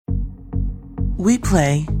We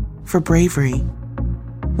play for bravery.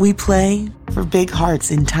 We play for big hearts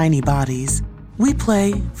in tiny bodies. We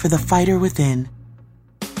play for the fighter within.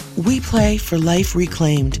 We play for life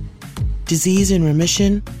reclaimed, disease in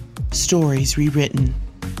remission, stories rewritten.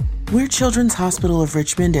 We're Children's Hospital of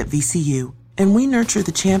Richmond at VCU, and we nurture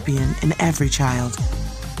the champion in every child.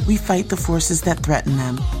 We fight the forces that threaten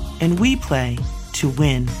them, and we play to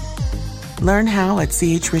win. Learn how at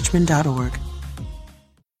chrichmond.org.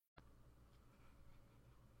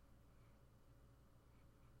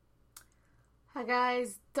 Hi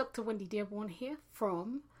guys, Dr. Wendy Dearborn here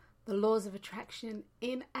from The Laws of Attraction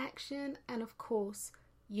in Action, and of course,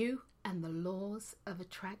 you and the Laws of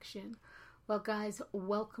Attraction. Well guys,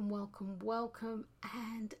 welcome,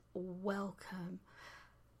 and welcome.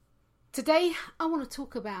 Today, I want to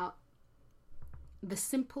talk about the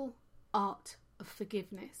simple art of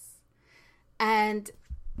forgiveness. And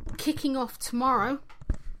kicking off tomorrow,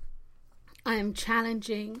 I am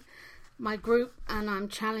challenging my group, and I'm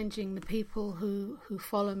challenging the people who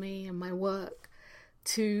follow me and my work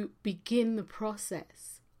to begin the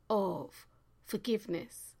process of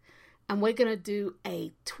forgiveness. And we're going to do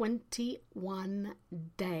a 21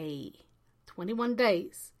 days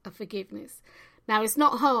of forgiveness. Now, it's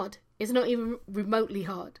not hard. It's not even remotely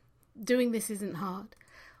hard. Doing this isn't hard.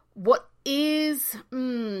 What is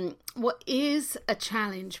a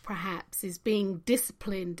challenge, perhaps, is being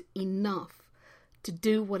disciplined enough to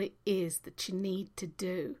do what it is that you need to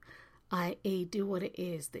do, i.e. do what it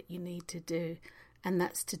is that you need to do, and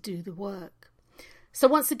that's to do the work. So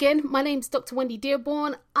once again, my name's Dr. Wendy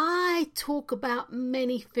Dearborn. I talk about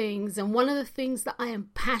many things, and one of the things that I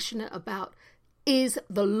am passionate about is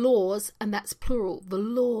the laws, and that's plural, the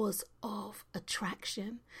laws of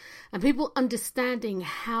attraction, and people understanding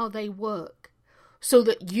how they work, so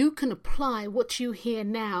that you can apply what you hear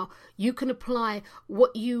now. You can apply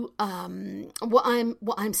what I'm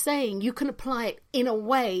saying. You can apply it in a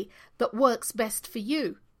way that works best for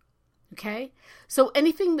you. Okay? So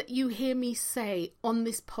anything that you hear me say on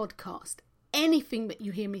this podcast,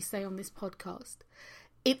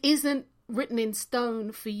 it isn't written in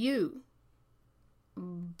stone for you,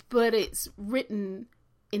 but it's written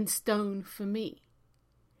in stone for me.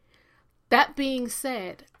 That being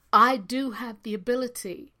said, I do have the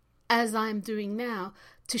ability, as I'm doing now,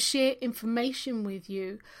 to share information with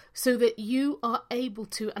you so that you are able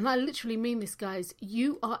to, and I literally mean this, guys,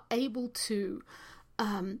 you are able to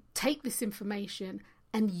take this information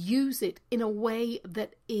and use it in a way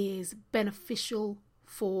that is beneficial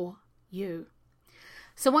for you.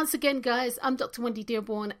 So once again, guys, I'm Dr. Wendy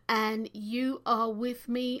Dearborn, and you are with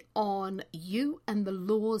me on You and the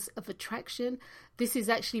Laws of Attraction. This is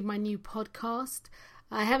actually my new podcast.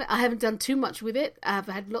 I haven't done too much with it. I've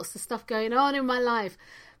had lots of stuff going on in my life,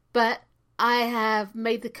 but I have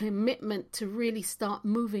made the commitment to really start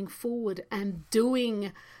moving forward and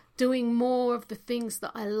doing more of the things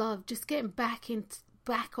that I love, just getting back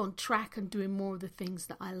on track and doing more of the things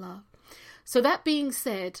that I love. So that being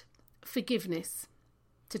said, forgiveness.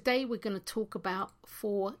 Today we're going to talk about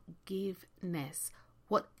forgiveness.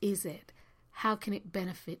 What is it? How can it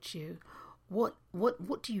benefit you? What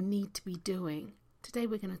do you need to be doing? Today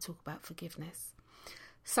we're going to talk about forgiveness.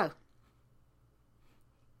 So,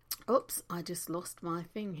 I just lost my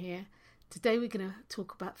thing here. Today we're going to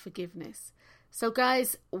talk about forgiveness. So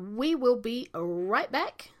guys, we will be right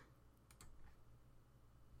back.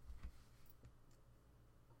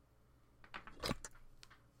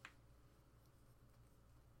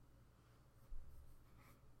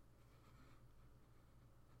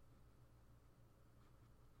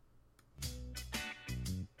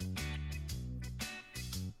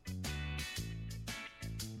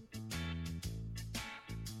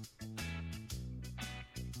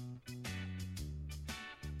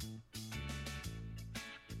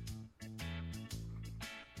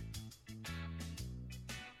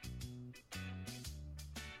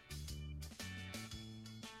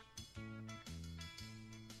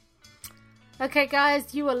 Okay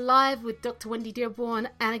guys, you are live with Dr. Wendy Dearborn,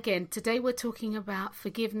 and again, today we're talking about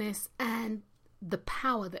forgiveness and the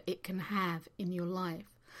power that it can have in your life.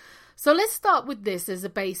 So let's start with this as a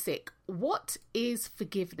basic. What is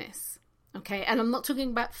forgiveness? Okay, and I'm not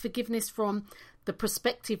talking about forgiveness from the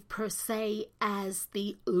perspective per se as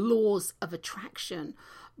the laws of attraction,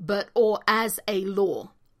 or as a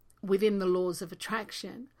law within the laws of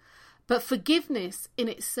attraction. But forgiveness in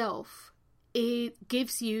itself, it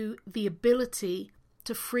gives you the ability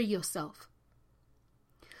to free yourself.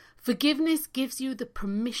 Forgiveness gives you the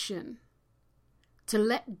permission to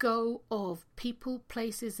let go of people,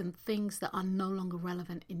 places, and things that are no longer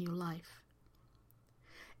relevant in your life.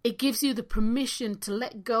 It gives you the permission to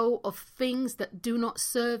let go of things that do not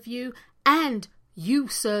serve you, and you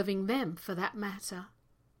serving them for that matter.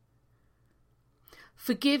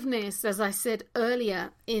 Forgiveness, as I said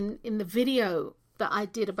earlier in the video that I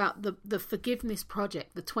did about the forgiveness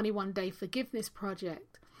project, the 21-day forgiveness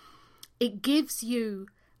project, it gives you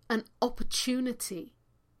an opportunity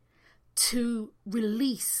to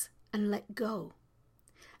release and let go.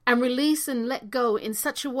 And release and let go in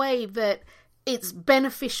such a way that it's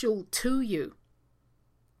beneficial to you.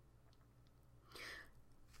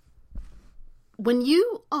 When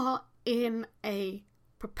you are in a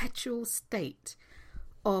perpetual state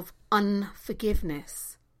of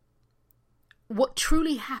unforgiveness, what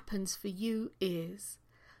truly happens for you is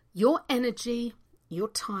your energy, your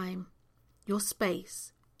time, your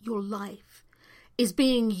space, your life is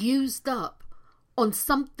being used up on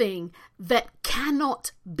something that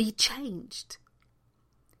cannot be changed.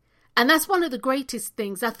 And that's one of the greatest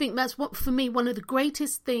things. I think that's what, for me, one of the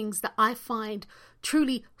greatest things that I find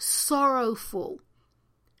truly sorrowful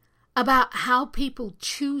about how people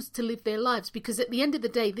choose to live their lives. Because at the end of the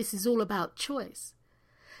day, this is all about choice.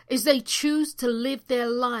 Is they choose to live their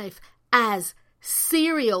life as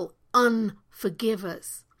serial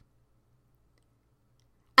unforgivers.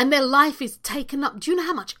 And their life is taken up. Do you know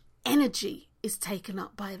how much energy is taken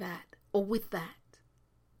up by that or with that?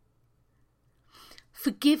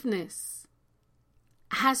 Forgiveness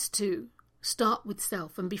has to start with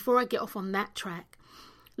self. And before I get off on that track,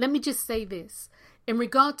 let me just say this. In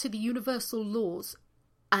regard to the universal laws,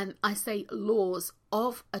 and I say laws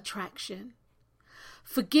of attraction,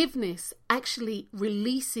 forgiveness actually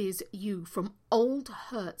releases you from old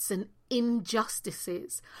hurts and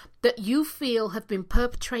injustices that you feel have been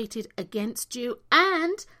perpetrated against you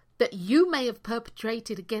and that you may have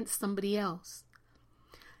perpetrated against somebody else.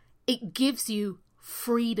 It gives you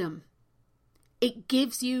freedom. It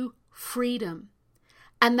gives you freedom.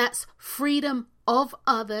 And that's freedom of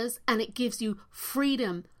others, and it gives you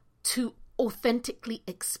freedom to authentically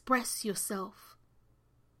express yourself.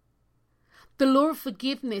 The law of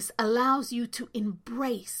forgiveness allows you to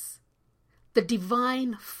embrace the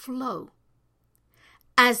divine flow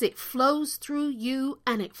as it flows through you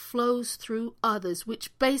and it flows through others,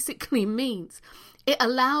 which basically means it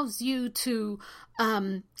allows you to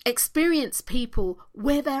experience people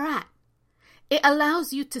where they're at. It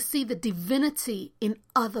allows you to see the divinity in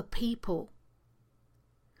other people.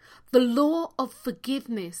 The law of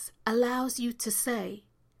forgiveness allows you to say,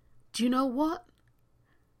 do you know what?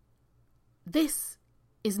 This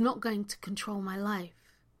is not going to control my life.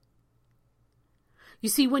 You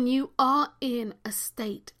see, when you are in a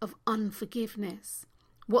state of unforgiveness,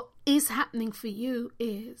 what is happening for you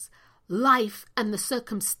is life and the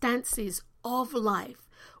circumstances of life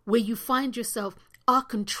where you find yourself are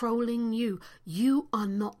controlling you. You are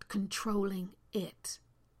not controlling it.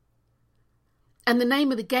 And the name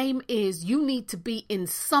of the game is you need to be in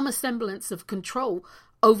some semblance of control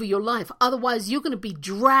over your life. Otherwise, you're going to be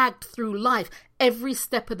dragged through life every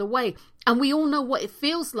step of the way. And we all know what it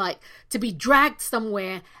feels like to be dragged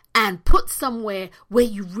somewhere and put somewhere where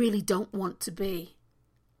you really don't want to be.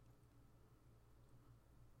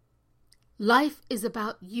 Life is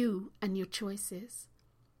about you and your choices.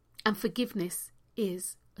 And forgiveness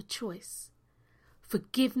is a choice.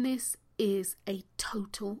 Forgiveness is a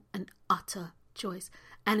total and utter choice.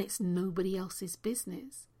 And it's nobody else's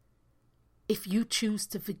business if you choose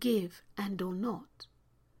to forgive and or not.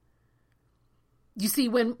 You see,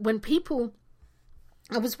 when people,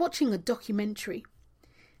 I was watching a documentary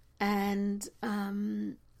and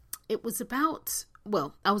it was about,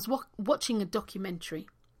 I was watching a documentary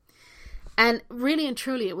and really and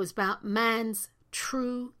truly it was about man's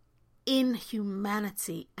true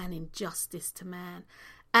inhumanity and injustice to man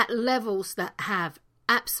at levels that have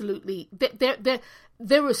absolutely,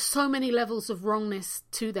 there are so many levels of wrongness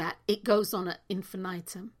to that. It goes on ad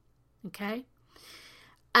infinitum. Okay.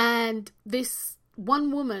 And this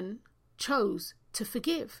one woman chose to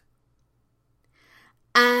forgive.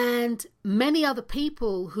 And many other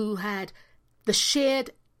people who had the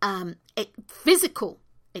shared physical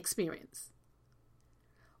experience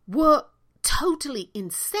were totally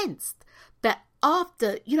incensed that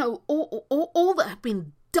after, all that had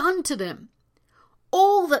been done to them,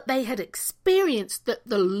 all that they had experienced, that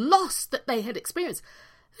the loss that they had experienced,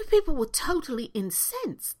 the people were totally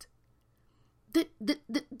incensed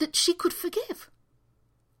that she could forgive.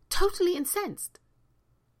 Totally incensed.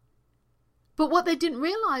 But what they didn't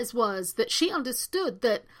realize was that she understood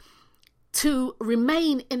that to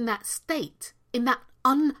remain in that state, in that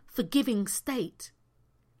unforgiving state,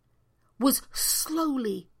 was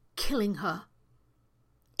slowly killing her.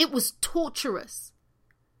 It was torturous.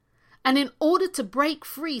 And in order to break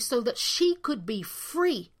free so that she could be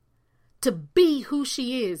free to be who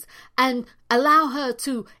she is and allow her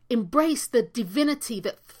to embrace the divinity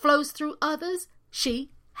that flows through others,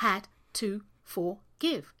 she had to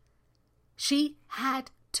forgive. She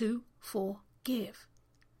had to forgive.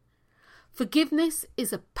 Forgiveness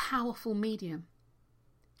is a powerful medium.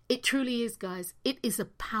 It truly is, guys. It is a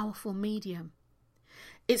powerful medium.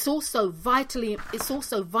 It's also vitally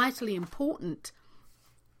important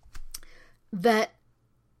that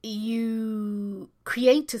you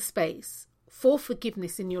create a space for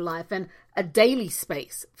forgiveness in your life and a daily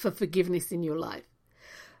space for forgiveness in your life.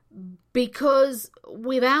 Because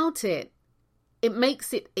without it, it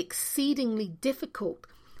makes it exceedingly difficult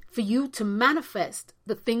for you to manifest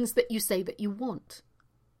the things that you say that you want.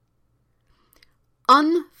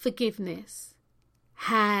 Unforgiveness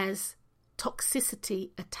has toxicity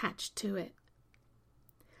attached to it.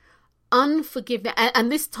 Unforgiveness,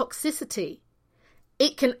 and this toxicity,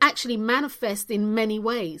 it can actually manifest in many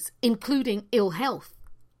ways, including ill health.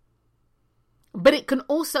 But it can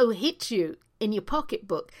also hit you in your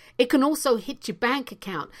pocketbook. It can also hit your bank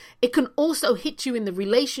account. It can also hit you in the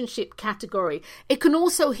relationship category. It can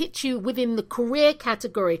also hit you within the career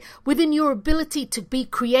category, within your ability to be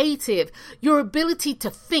creative, your ability to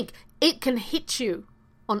think. It can hit you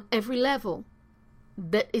on every level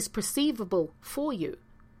that is perceivable for you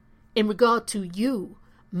in regard to you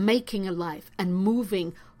making a life and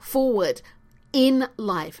moving forward in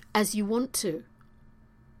life as you want to.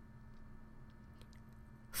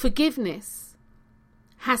 Forgiveness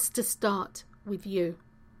has to start with you.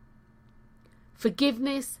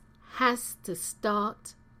 Forgiveness has to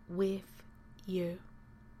start with you.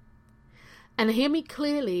 And hear me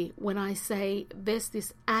clearly when I say there's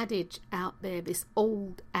this adage out there, this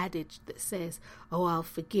old adage that says, oh, I'll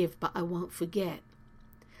forgive, but I won't forget.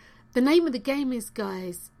 The name of the game is,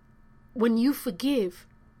 guys, when you forgive,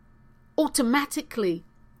 automatically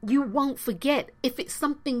you won't forget if it's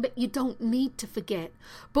something that you don't need to forget.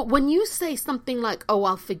 But when you say something like, oh,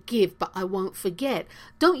 I'll forgive, but I won't forget,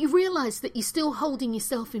 don't you realize that you're still holding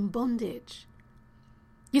yourself in bondage?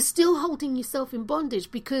 You're still holding yourself in bondage,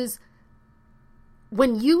 because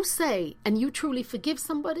when you say and you truly forgive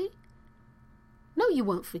somebody, no, you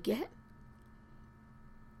won't forget.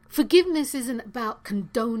 Forgiveness isn't about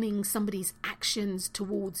condoning somebody's actions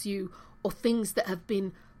towards you or things that have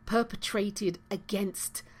been perpetrated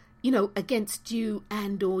against you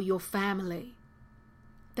and or your family.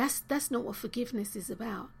 That's not what forgiveness is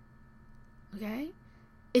about. Okay?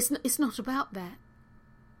 It's not about that.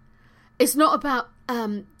 It's not about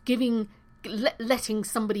letting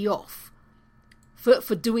somebody off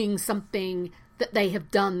for doing something that they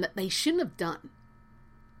have done that they shouldn't have done.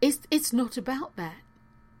 It's not about that.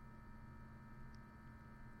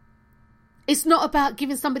 It's not about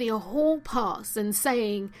giving somebody a hall pass and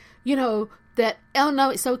saying, that, oh no,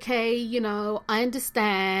 it's okay, I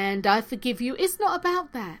understand, I forgive you. It's not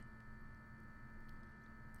about that.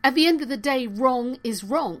 At the end of the day, wrong is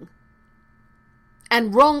wrong.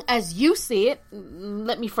 And wrong as you see it,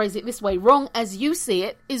 let me phrase it this way, wrong as you see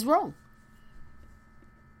it is wrong.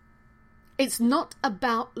 It's not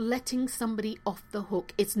about letting somebody off the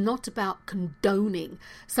hook. It's not about condoning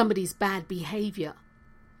somebody's bad behavior.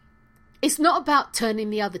 It's not about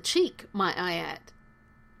turning the other cheek, might I add.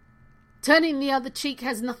 Turning the other cheek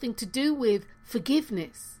has nothing to do with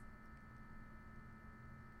forgiveness.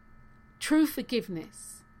 True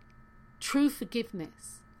forgiveness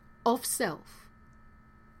of self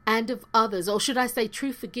and of others, or should I say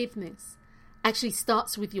true forgiveness, actually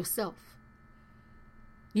starts with yourself.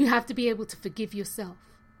 You have to be able to forgive yourself.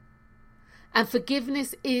 And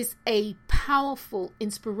forgiveness is a powerful,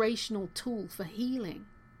 inspirational tool for healing.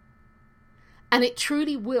 And it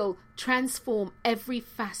truly will transform every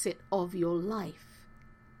facet of your life.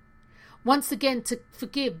 Once again, to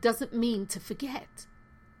forgive doesn't mean to forget.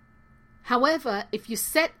 However, if you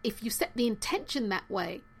set the intention that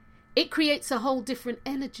way, it creates a whole different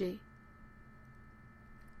energy.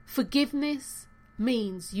 Forgiveness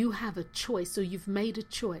means you have a choice, or you've made a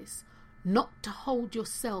choice not to hold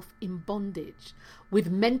yourself in bondage with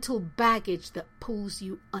mental baggage that pulls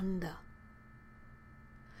you under.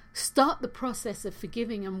 Start the process of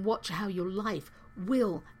forgiving and watch how your life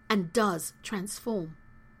will and does transform.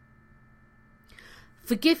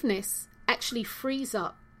 Forgiveness actually frees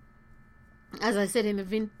up, as I said in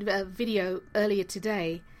the video earlier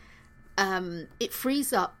today, it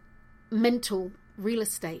frees up mental real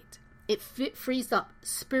estate. It frees up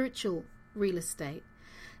spiritual real estate.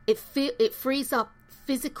 It frees up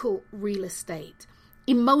physical real estate.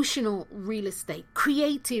 emotional real estate,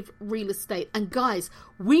 creative real estate. And guys,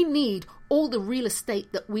 we need all the real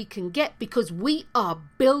estate that we can get, because we are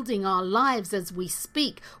building our lives as we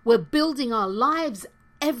speak. We're building our lives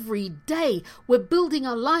every day. We're building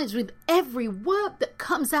our lives with every word that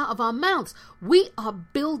comes out of our mouths. We are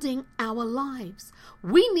building our lives.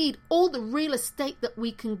 We need all the real estate that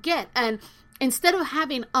we can get. And instead of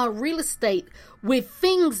having our real estate with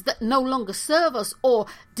things that no longer serve us or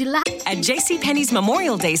At JCPenney's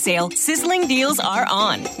Memorial Day sale, sizzling deals are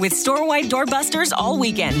on with store-wide doorbusters all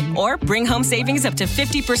weekend. Or bring home savings up to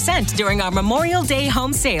 50% during our Memorial Day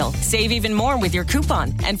home sale. Save even more with your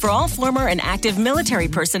coupon. And for all former and active military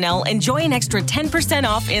personnel, enjoy an extra 10%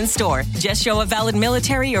 off in-store. Just show a valid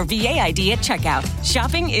military or VA ID at checkout.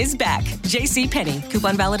 Shopping is back. JCPenney.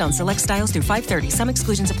 Coupon valid on select styles through 5/30. Some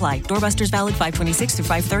exclusions apply. Doorbusters valid 5/26 through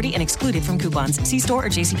 5/30 and excluded from coupons. See store or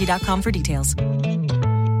jcp.com for details.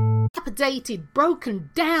 Dilapidated, broken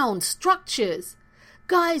down structures.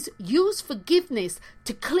 Guys, use forgiveness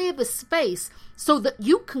to clear the space so that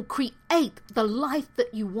you can create the life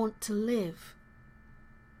that you want to live.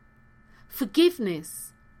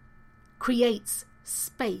 Forgiveness creates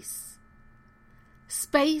space.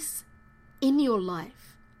 Space in your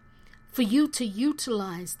life for you to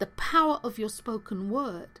utilize the power of your spoken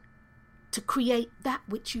word to create that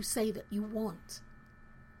which you say that you want.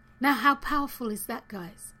 Now, how powerful is that,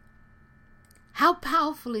 guys? How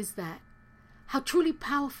powerful is that? How truly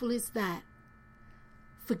powerful is that?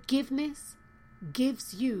 Forgiveness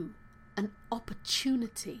gives you an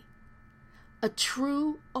opportunity, a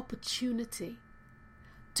true opportunity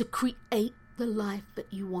to create the life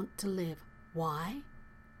that you want to live. Why?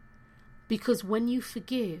 Because when you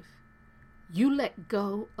forgive, you let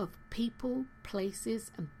go of people,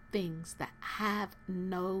 places, and things that have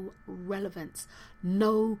no relevance,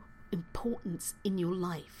 no importance in your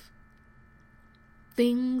life.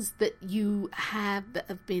 Things that you have that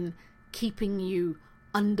have been keeping you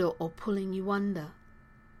under or pulling you under.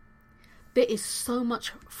 There is so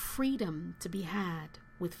much freedom to be had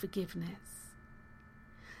with forgiveness.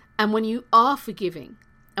 And when you are forgiving,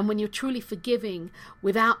 and when you're truly forgiving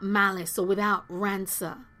without malice or without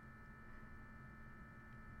rancor,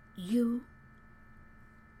 you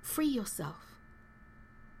free yourself.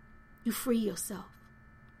 You free yourself.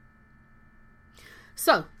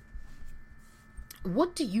 So,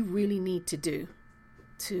 what do you really need to do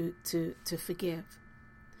to forgive?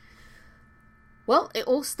 Well, it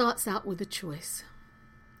all starts out with a choice.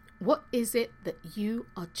 What is it that you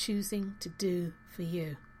are choosing to do for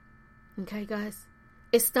you? Okay, guys?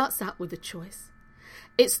 It starts out with a choice.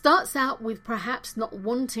 It starts out with perhaps not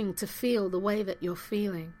wanting to feel the way that you're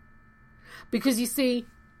feeling. Because you see,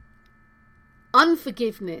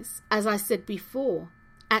 unforgiveness, as I said before,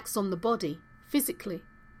 acts on the body physically.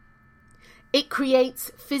 It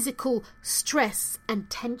creates physical stress and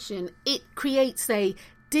tension. It creates a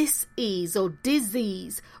dis-ease or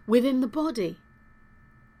disease within the body.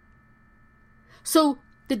 So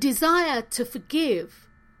the desire to forgive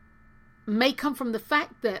may come from the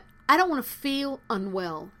fact that I don't want to feel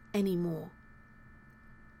unwell anymore.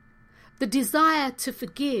 The desire to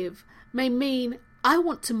forgive may mean I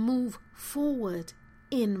want to move forward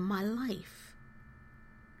in my life.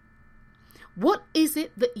 What is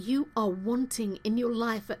it that you are wanting in your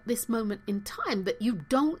life at this moment in time that you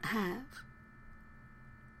don't have?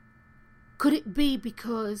 Could it be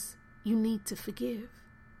because you need to forgive?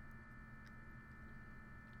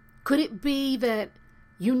 Could it be that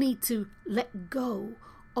you need to let go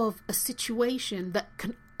of a situation that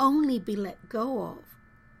can only be let go of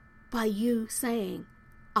by you saying,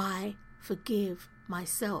 I forgive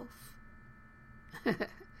myself?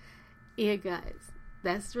 Yeah, guys,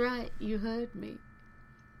 that's right. You heard me.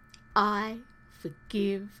 I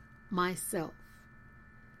forgive myself.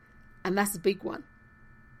 And that's a big one.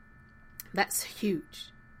 That's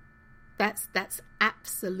huge. That's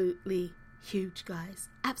absolutely huge, guys.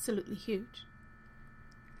 Absolutely huge.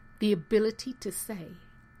 The ability to say,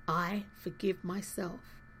 I forgive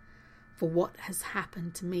myself for what has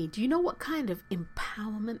happened to me. Do you know what kind of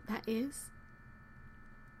empowerment that is?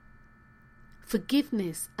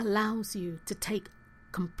 Forgiveness allows you to take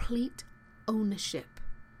complete ownership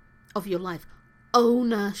of your life.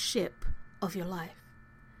 Ownership of your life.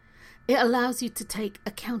 It allows you to take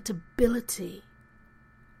accountability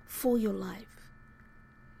for your life.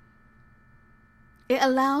 It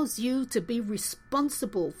allows you to be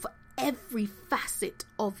responsible for every facet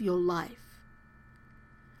of your life.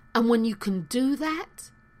 And when you can do that,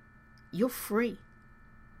 you're free.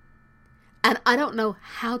 And I don't know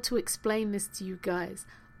how to explain this to you guys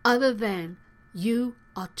other than you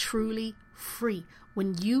are truly free.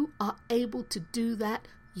 When you are able to do that,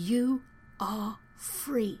 you are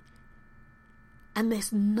free. And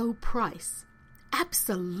there's no price,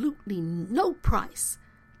 absolutely no price,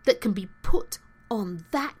 that can be put on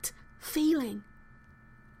that feeling.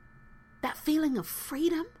 That feeling of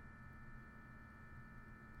freedom.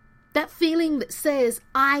 That feeling that says,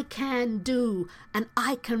 I can do and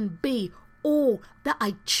I can be all that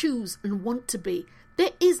I choose and want to be.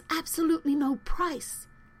 There is absolutely no price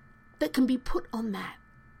that can be put on that.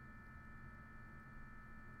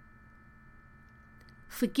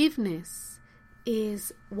 Forgiveness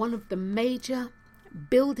is one of the major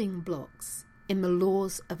building blocks in the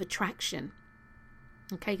laws of attraction.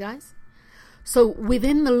 Okay, guys? So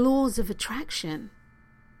within the laws of attraction,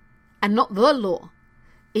 and not the law,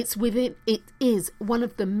 it is one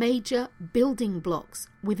of the major building blocks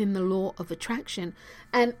within the law of attraction.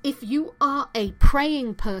 And if you are a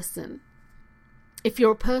praying person, if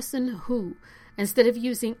you're a person who, instead of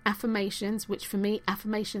using affirmations, which for me,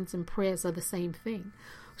 affirmations and prayers are the same thing.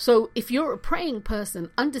 So if you're a praying person,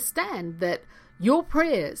 understand that your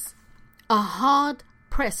prayers are hard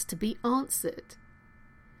pressed to be answered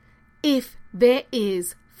if there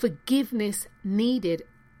is forgiveness needed,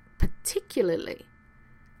 particularly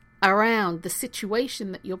around the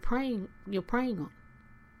situation that you're praying on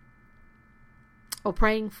or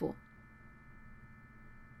praying for.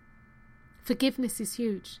 Forgiveness is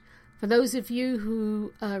huge. For those of you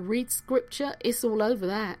who read scripture, it's all over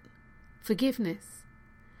that. Forgiveness.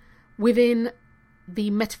 Within the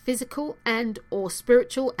metaphysical and or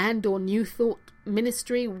spiritual and or new thought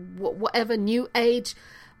ministry, whatever, new age,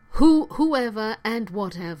 whoever and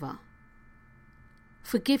whatever.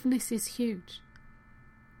 Forgiveness is huge.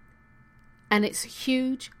 And it's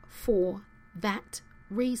huge for that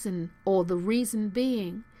reason, or the reason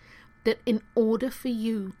being that in order for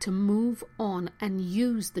you to move on and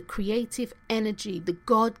use the creative energy, the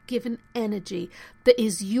God-given energy that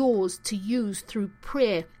is yours to use through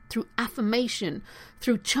prayer, through affirmation,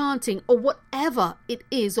 through chanting, or whatever it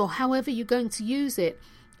is, or however you're going to use it,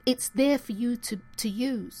 it's there for you to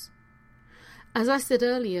use. As I said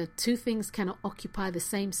earlier, two things cannot occupy the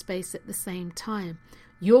same space at the same time.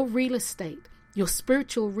 Your real estate, your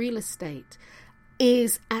spiritual real estate,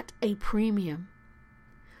 is at a premium.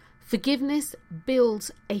 Forgiveness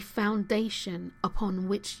builds a foundation upon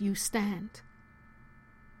which you stand.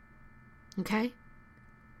 Okay?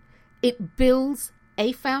 It builds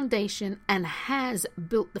a foundation and has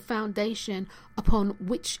built the foundation upon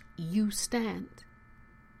which you stand.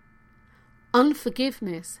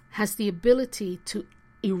 Unforgiveness has the ability to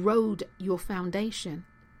erode your foundation.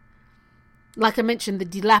 Like I mentioned, the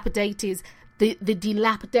dilapidated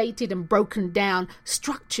and broken down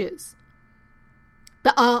structures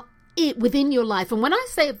that are within your life. And when I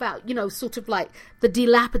say about, sort of like the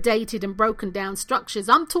dilapidated and broken down structures,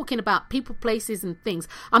 I'm talking about people, places and things.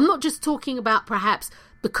 I'm not just talking about perhaps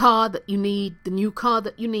the car that you need, the new car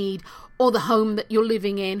that you need, or the home that you're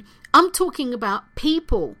living in. I'm talking about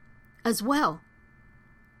people as well.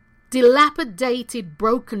 Dilapidated,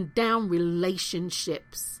 broken down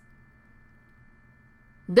relationships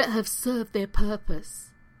that have served their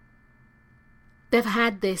purpose. They've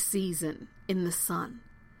had their season in the sun.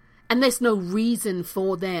 And there's no reason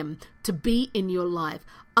for them to be in your life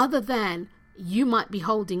other than you might be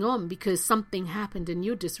holding on because something happened and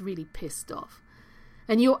you're just really pissed off.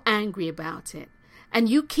 And you're angry about it. And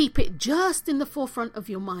you keep it just in the forefront of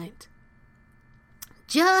your mind.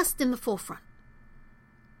 Just in the forefront.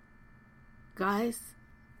 Guys,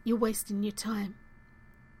 you're wasting your time.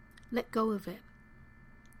 Let go of it.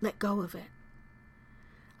 Let go of it.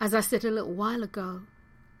 As I said a little while ago,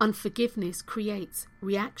 unforgiveness creates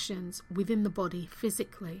reactions within the body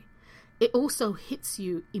physically. It also hits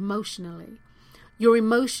you emotionally. Your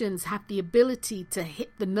emotions have the ability to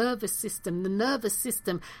hit the nervous system. The nervous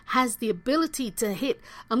system has the ability to hit,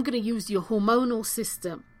 I'm going to use your hormonal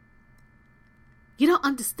system. You don't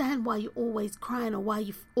understand why you're always crying or why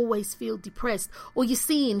you always feel depressed, or you're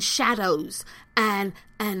seeing shadows and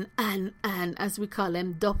as we call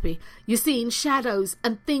them, doppy. You're seeing shadows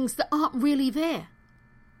and things that aren't really there.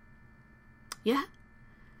 Yeah?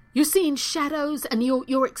 You're seeing shadows and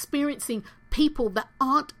you're experiencing people that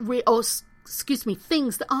aren't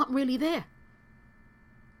things that aren't really there.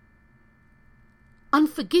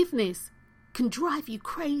 Unforgiveness can drive you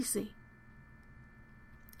crazy.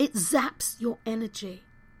 It zaps your energy.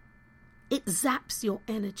 It zaps your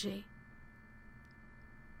energy.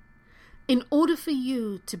 In order for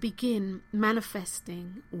you to begin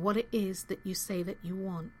manifesting what it is that you say that you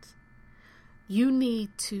want, you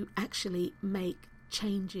need to actually make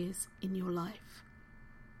changes in your life.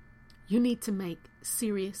 You need to make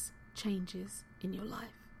serious changes in your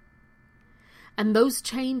life. And those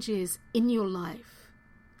changes in your life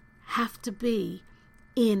have to be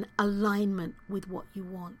in alignment with what you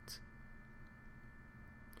want.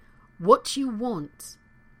 What you want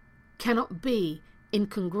cannot be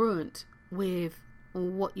incongruent with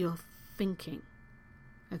what you're thinking.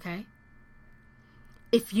 Okay?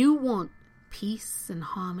 If you want peace and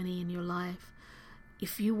harmony in your life,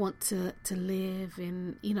 if you want to live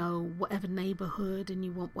in, whatever neighborhood, and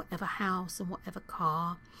you want whatever house and whatever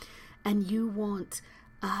car, and you want,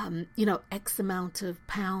 X amount of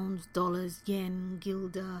pounds, dollars, yen,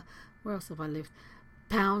 guilder, where else have I lived?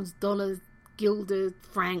 Pounds, dollars, guilder,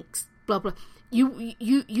 francs, blah, blah.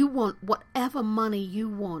 You want whatever money you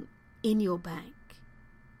want in your bank.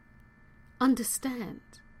 Understand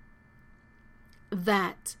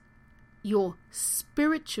that your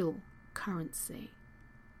spiritual currency,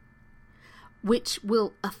 which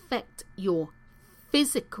will affect your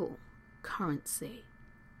physical currency,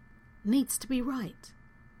 needs to be right.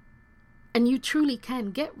 And you truly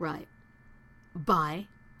can get right by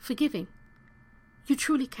forgiving. You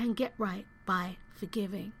truly can get right by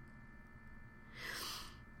forgiving.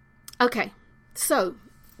 Okay, so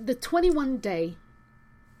the 21-day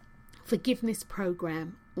forgiveness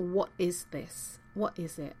program, what is this? What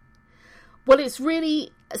is it? Well, it's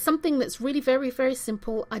really something that's really very, very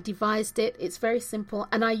simple. I devised it. It's very simple.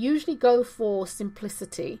 And I usually go for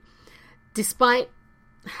simplicity, despite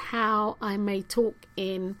how I may talk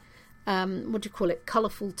in,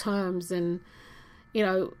 colourful terms and,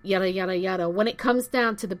 yada, yada, yada. When it comes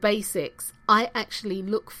down to the basics, I actually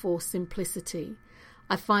look for simplicity.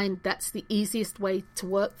 I find that's the easiest way to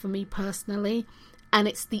work for me personally. And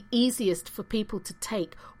it's the easiest for people to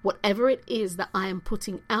take whatever it is that I am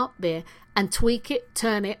putting out there and tweak it,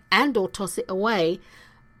 turn it, and or toss it away.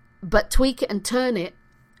 But tweak it and turn it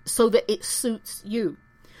so that it suits you.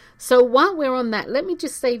 So while we're on that, let me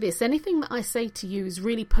just say this. Anything that I say to you is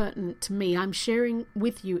really pertinent to me. I'm sharing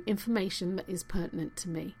with you information that is pertinent to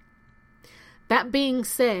me. That being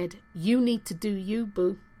said, you need to do you,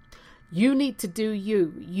 boo. You need to do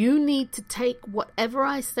you. You need to take whatever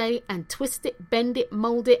I say and twist it, bend it,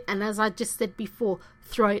 mold it, and as I just said before,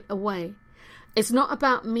 throw it away. It's not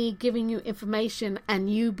about me giving you information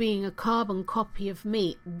and you being a carbon copy of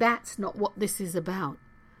me. That's not what this is about.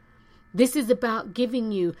 This is about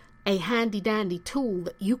giving you a handy-dandy tool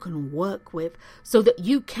that you can work with so that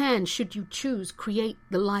you can, should you choose, create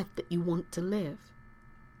the life that you want to live.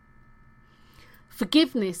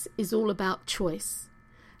 Forgiveness is all about choice.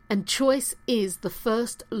 And choice is the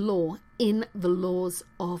first law in the laws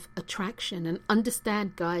of attraction. And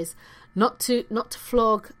understand, guys, not to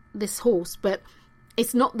flog this horse, but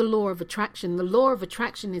it's not the law of attraction. The law of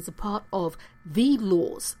attraction is a part of the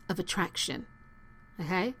laws of attraction.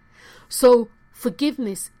 Okay? So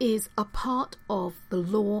forgiveness is a part of the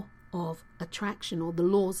law of attraction or the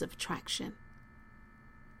laws of attraction.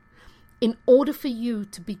 In order for you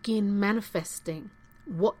to begin manifesting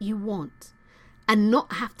what you want, and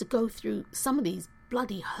not have to go through some of these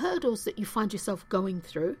bloody hurdles that you find yourself going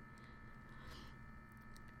through,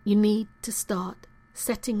 you need to start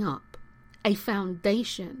setting up a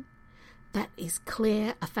foundation that is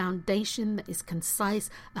clear, a foundation that is concise,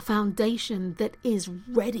 a foundation that is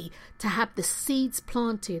ready to have the seeds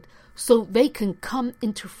planted so they can come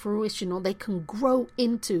into fruition or they can grow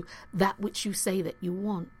into that which you say that you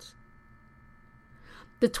want.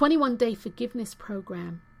 The 21-day forgiveness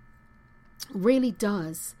program really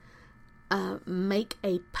does make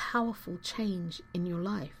a powerful change in your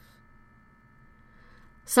life.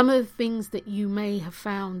 Some of the things that you may have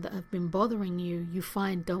found that have been bothering you, you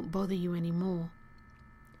find don't bother you anymore.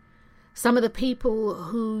 Some of the people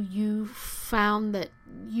who you found that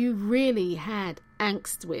you really had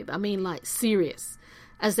angst with, I mean like serious,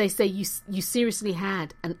 as they say, you seriously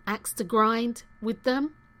had an axe to grind with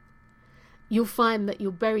them, you'll find that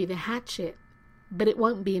you'll bury the hatchet, but it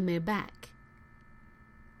won't be in their back.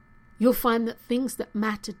 You'll find that things that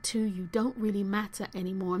matter to you don't really matter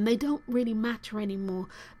anymore. And they don't really matter anymore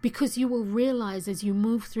because you will realize as you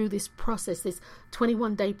move through this process, this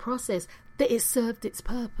 21-day process, that it served its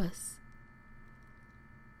purpose.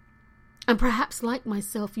 And perhaps like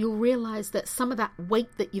myself, you'll realize that some of that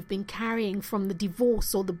weight that you've been carrying from the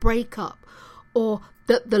divorce or the breakup or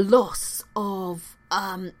the loss of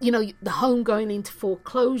the home going into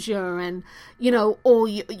foreclosure and, or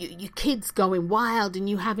your kids going wild and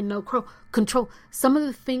you having no control. Some of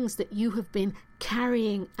the things that you have been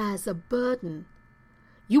carrying as a burden,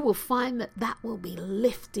 you will find that will be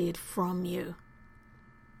lifted from you.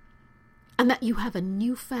 And that you have a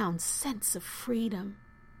newfound sense of freedom.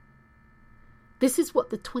 This is what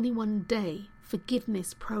the 21-day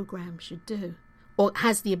forgiveness program should do. or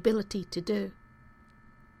has the ability to do.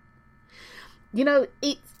 You know,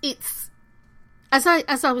 it's as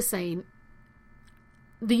I was saying,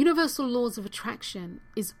 the universal laws of attraction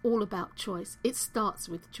is all about choice. It starts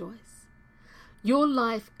with choice. Your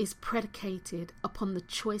life is predicated upon the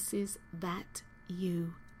choices that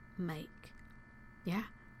you make. Yeah?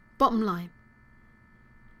 Bottom line.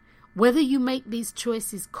 Whether you make these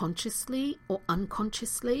choices consciously or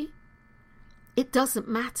unconsciously, it doesn't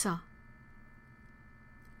matter.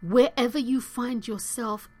 Wherever you find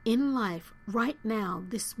yourself in life right now,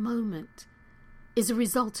 this moment, is a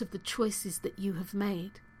result of the choices that you have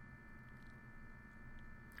made.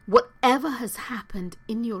 Whatever has happened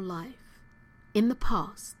in your life in the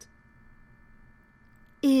past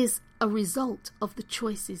is a result of the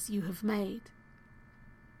choices you have made.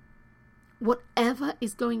 Whatever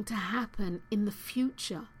is going to happen in the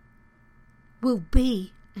future will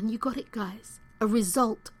be, and you got it guys, a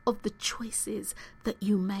result of the choices that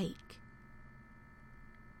you make.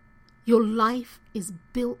 Your life is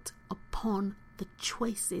built upon the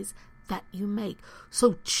choices that you make.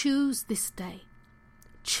 So choose this day.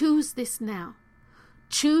 Choose this now.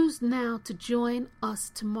 Choose now to join us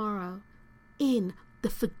tomorrow in the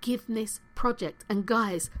Forgiveness Project. And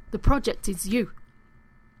guys, the project is you.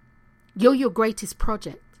 You're your greatest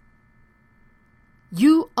project.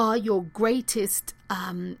 You are your greatest,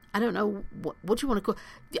 I don't know, what do you want to call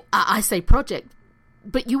it? I say project,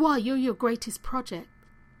 but you're your greatest project.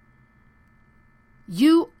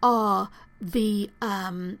 You are the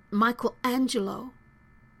Michelangelo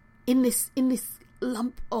in this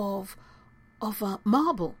lump of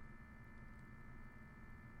marble.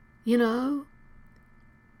 You know,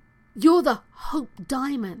 you're the Hope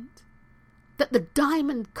Diamond that the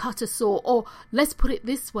diamond cutter saw, or let's put it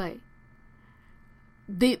this way,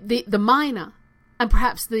 the miner, and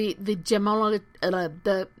perhaps the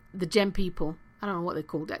gem people. I don't know what they're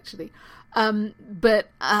called actually, but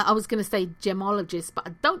I was going to say gemologist, but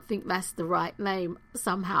I don't think that's the right name.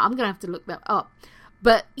 Somehow I'm going to have to look that up.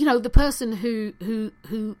 But you know, the person who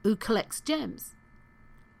collects gems.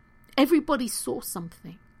 Everybody saw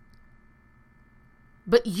something,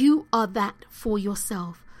 but you are that for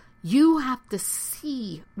yourself. You have to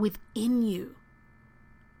see within you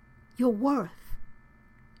your worth.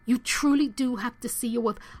 You truly do have to see your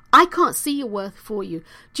worth. I can't see your worth for you.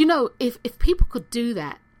 Do you know, if people could do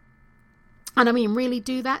that, and I mean really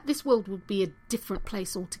do that, this world would be a different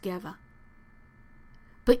place altogether.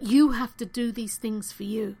 But you have to do these things for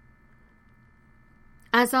you.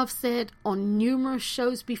 As I've said on numerous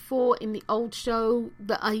shows before, in the old show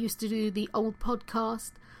that I used to do, the old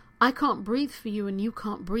podcast, I can't breathe for you and you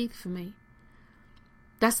can't breathe for me.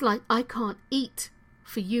 That's like I can't eat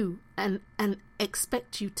for you and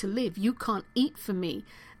expect you to live. You can't eat for me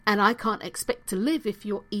and I can't expect to live if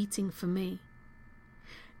you're eating for me.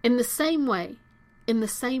 In the same way,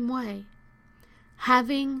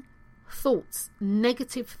 having thoughts,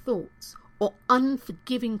 negative thoughts or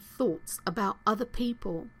unforgiving thoughts about other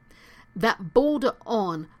people that border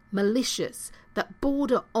on malicious, that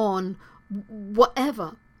border on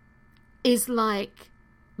whatever, is like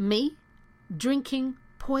me drinking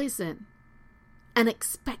poison and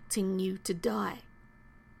expecting you to die.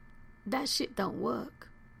 That shit don't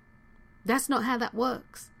work. That's not how that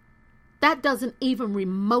works. That doesn't even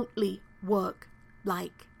remotely work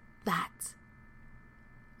like that.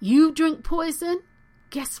 You drink poison,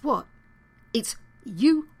 guess what? It's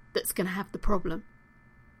you that's going to have the problem.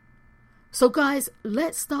 So guys,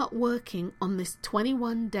 let's start working on this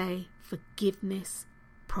 21-day forgiveness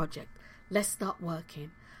project. Let's start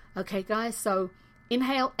working. Okay, guys, so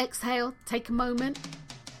inhale, exhale, take a moment.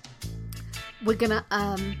 We're going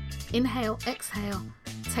to inhale, exhale,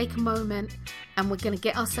 take a moment, and we're going to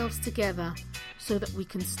get ourselves together so that we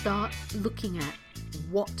can start looking at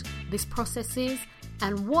what this process is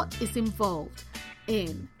and what is involved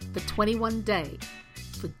in the 21-day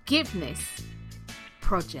forgiveness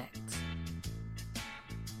project.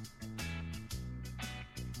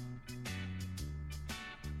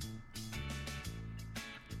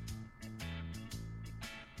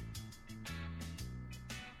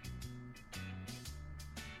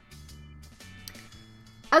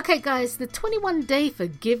 Okay guys, the 21-day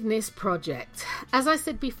forgiveness project. As I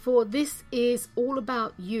said before, this is all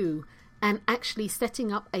about you and actually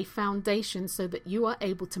setting up a foundation so that you are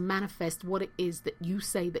able to manifest what it is that you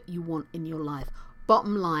say that you want in your life.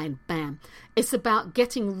 Bottom line, bam. It's about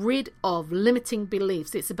getting rid of limiting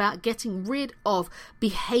beliefs. It's about getting rid of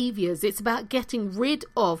behaviors. It's about getting rid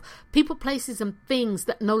of people, places, and things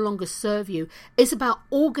that no longer serve you. It's about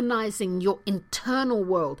organizing your internal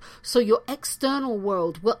world so your external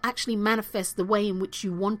world will actually manifest the way in which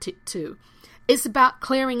you want it to. It's about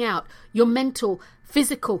clearing out your mental,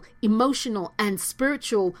 physical, emotional, and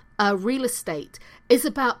spiritual real estate. It's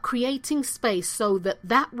about creating space so that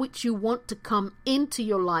that which you want to come into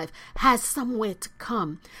your life has somewhere to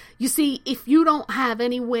come. You see, if you don't have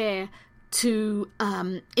anywhere to,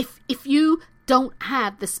 if you don't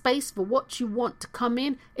have the space for what you want to come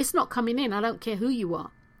in, it's not coming in. I don't care who you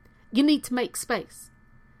are. You need to make space.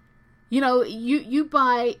 You know, you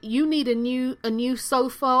need a new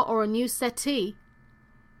sofa or a new settee,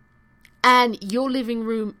 and your living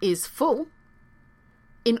room is full.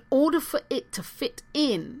 In order for it to fit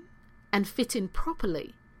in and fit in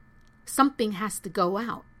properly, something has to go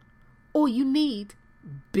out, or you need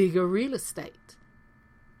bigger real estate.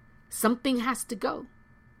 Something has to go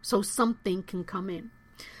so something can come in.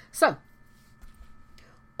 So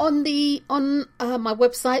on my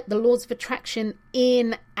website, the Laws of Attraction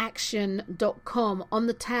in Action.com, on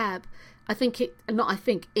the tab,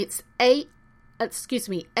 it's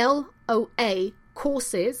LOA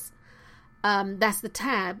courses. That's the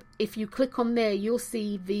tab. If you click on there, you'll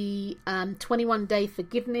see the 21-day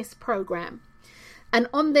forgiveness program. And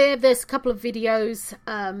on there's a couple of videos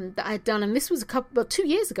that I'd done, and this was 2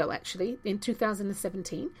 years ago, actually, in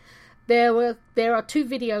 2017. There are 2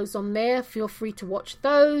 videos on there. Feel free to watch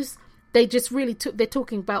those. They just really they're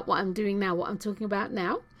talking about what I'm doing now, what I'm talking about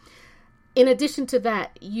now. In addition to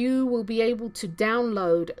that, you will be able to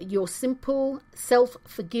download your simple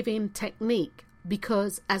self-forgiving technique,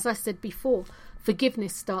 because, as I said before,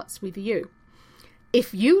 forgiveness starts with you.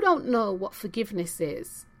 If you don't know what forgiveness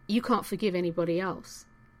is, you can't forgive anybody else.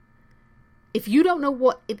 If you don't know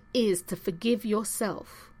what it is to forgive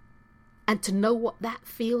yourself and to know what that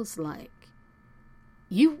feels like,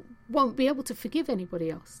 you won't be able to forgive anybody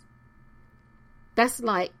else. That's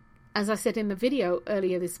like, as I said in the video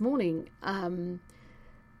earlier this morning,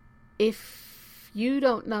 if you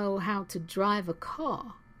don't know how to drive a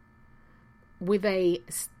car with a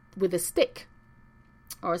stick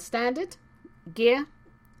or a standard gear,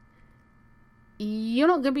 you're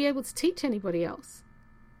not going to be able to teach anybody else.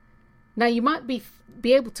 Now, you might be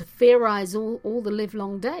able to theorize all the live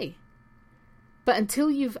long day, but until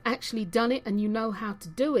you've actually done it and you know how to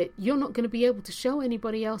do it, you're not going to be able to show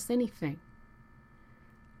anybody else anything.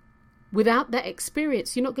 Without that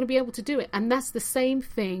experience, you're not going to be able to do it. And that's the same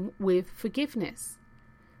thing with forgiveness.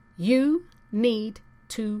 You need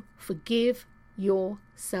to forgive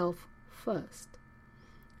yourself first.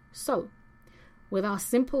 So, with our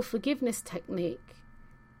simple forgiveness technique,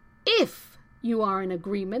 if you are in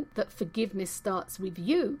agreement that forgiveness starts with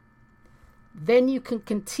you, then you can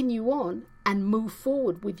continue on and move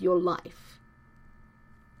forward with your life.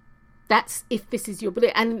 That's if this is your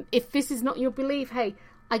belief. And if this is not your belief, hey,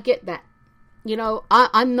 I get that. You know,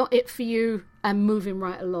 I'm not it for you. I'm moving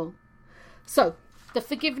right along. So, the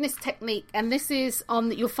forgiveness technique, and this is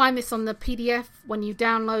you'll find this on the PDF when you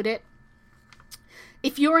download it.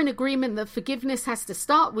 If you're in agreement that forgiveness has to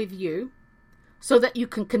start with you so that you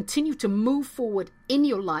can continue to move forward in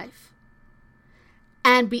your life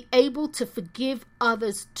and be able to forgive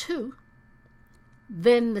others too,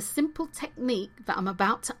 then the simple technique that I'm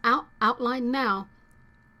about to outline now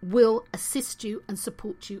will assist you and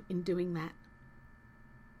support you in doing that.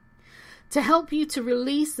 To help you to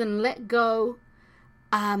release and let go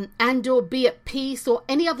and or be at peace or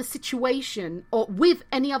any other situation or with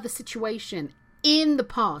any other situation in the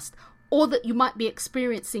past or that you might be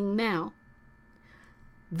experiencing now,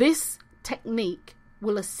 this technique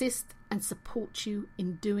will assist and support you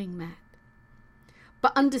in doing that.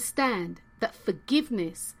 But understand that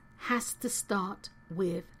forgiveness has to start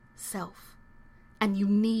with self, and you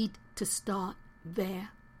need to start there.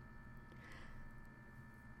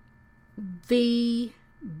 The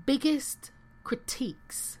biggest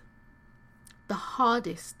critiques, the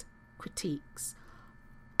hardest critiques,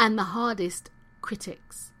 and the hardest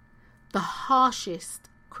critics, the harshest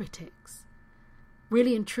critics,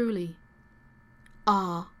 really and truly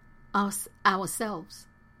are us ourselves.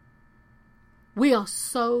 We are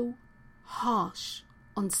so harsh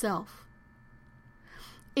on self.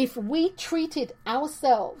 If we treated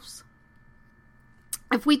ourselves,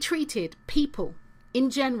 if we treated people in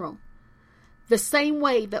general the same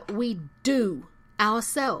way that we do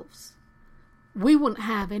ourselves, we wouldn't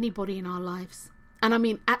have anybody in our lives. And I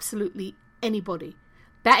mean absolutely anybody.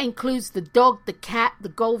 That includes the dog, the cat, the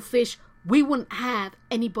goldfish. We wouldn't have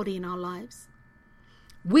anybody in our lives.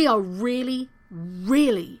 We are really,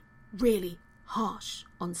 really, really harsh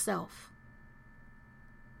on self.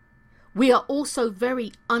 We are also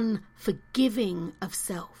very unforgiving of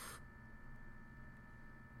self.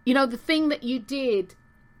 You know, the thing that you did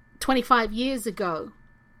 25 years ago,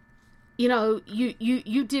 you know,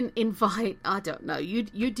 you didn't invite, I don't know, you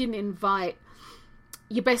didn't invite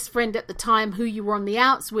your best friend at the time who you were on the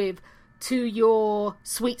outs with to your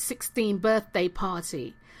sweet 16 birthday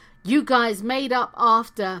party. You guys made up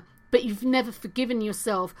after, but you've never forgiven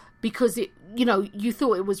yourself because it, you know, you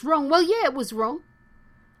thought it was wrong. Well, yeah, it was wrong,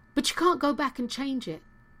 but you can't go back and change it.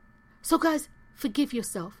 So guys, forgive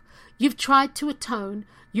yourself. You've tried to atone.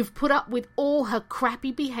 You've put up with all her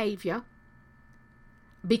crappy behavior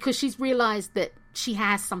because she's realized that she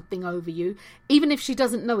has something over you, even if she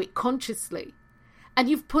doesn't know it consciously. And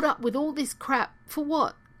you've put up with all this crap for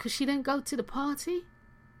what? Because she didn't go to the party?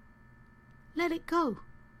 Let it go.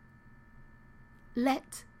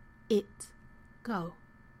 Let it go.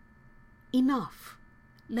 Enough.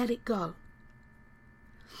 Let it go.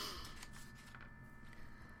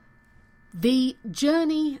 The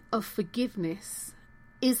journey of forgiveness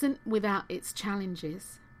isn't without its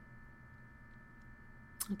challenges.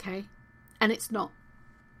 Okay? And it's not.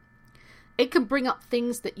 It can bring up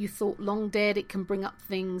things that you thought long dead. It can bring up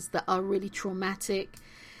things that are really traumatic.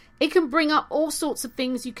 It can bring up all sorts of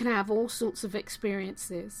things. You can have all sorts of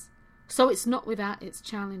experiences. So it's not without its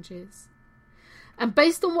challenges. And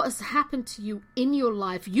based on what has happened to you in your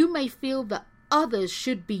life, you may feel that others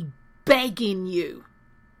should be begging you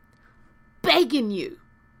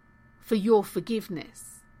for your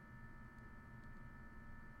forgiveness.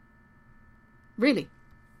 Really?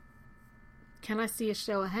 Can I see a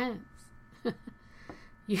show of hands?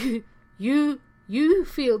 You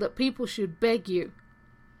feel that people should beg you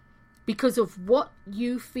because of what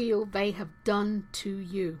you feel they have done to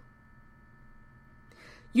you.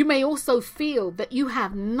 You may also feel that you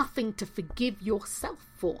have nothing to forgive yourself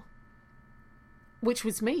for, which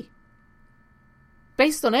was me.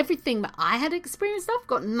 Based on everything that I had experienced, I've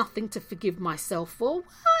got nothing to forgive myself for.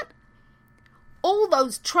 What? All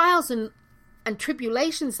those trials and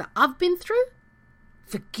tribulations that I've been through?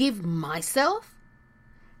 Forgive myself?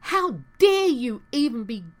 How dare you even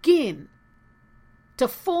begin to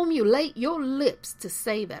formulate your lips to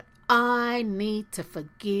say that I need to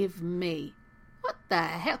forgive me? What the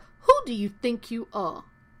hell? Who do you think you are?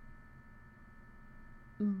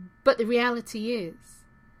 But the reality is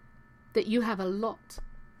that you have a lot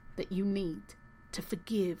that you need to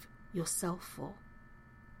forgive yourself for.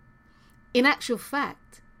 In actual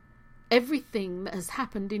fact, everything that has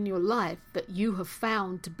happened in your life that you have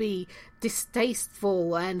found to be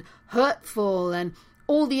distasteful and hurtful and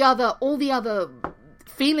all the other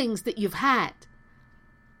feelings that you've had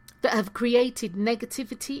that have created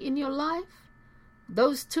negativity in your life,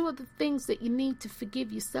 those two are the things that you need to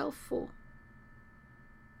forgive yourself for.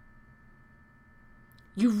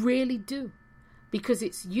 You really do. Because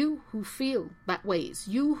it's you who feel that way. It's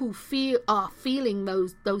you who are feeling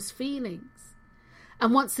those feelings.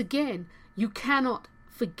 And once again, you cannot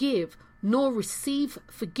forgive nor receive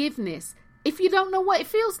forgiveness if you don't know what it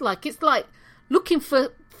feels like. It's like looking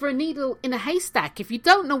for a needle in a haystack. If you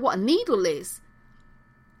don't know what a needle is,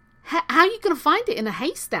 how are you going to find it in a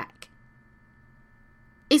haystack?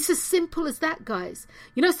 It's as simple as that, guys.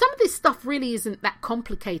 You know, some of this stuff really isn't that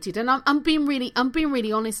complicated, and I'm being really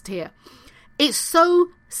honest here. It's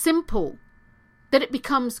so simple that it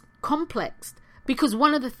becomes complex, because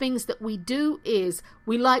one of the things that we do is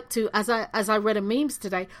we like to, as I read a memes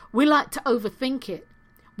today, we like to overthink it,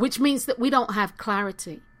 which means that we don't have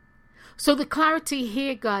clarity. So the clarity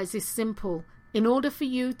here, guys, is simple. In order for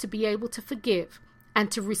you to be able to forgive and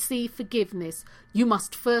to receive forgiveness, you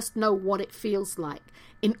must first know what it feels like.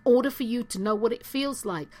 In order for you to know what it feels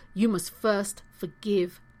like, you must first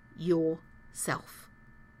forgive yourself.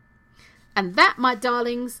 And that, my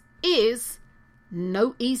darlings, is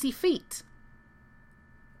no easy feat.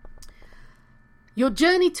 Your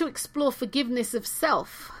journey to explore forgiveness of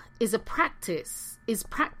self is practiced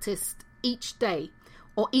each day,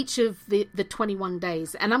 or each of the 21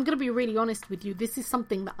 days. And I'm going to be really honest with you. This is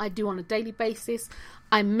something that I do on a daily basis.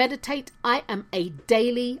 I meditate. I am a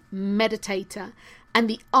daily meditator. And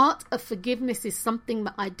the art of forgiveness is something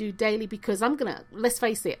that I do daily because let's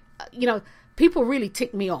face it, you know, people really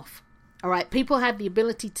tick me off. All right. People have the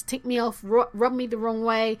ability to tick me off, rub me the wrong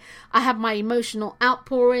way. I have my emotional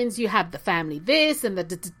outpourings. You have the family this and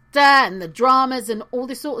the and the dramas and all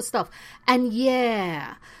this sort of stuff. And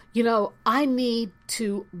yeah, you know, I need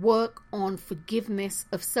to work on forgiveness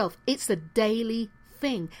of self. It's a daily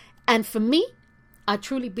thing. And for me, I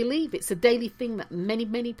truly believe it's a daily thing that many,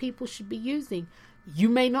 many people should be using. You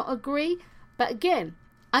may not agree, but again,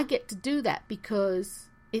 I get to do that because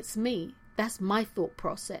it's me. That's my thought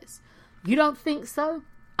process. You don't think so?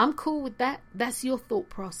 I'm cool with that. That's your thought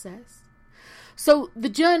process. So the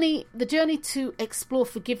journey to explore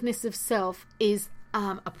forgiveness of self is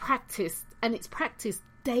a practice, and it's practiced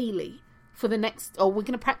daily for the next, or we're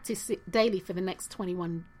going to practice it daily for the next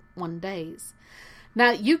 21 days.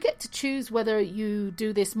 Now, you get to choose whether you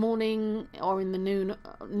do this morning or in the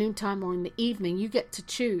noontime or in the evening. You get to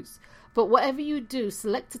choose. But whatever you do,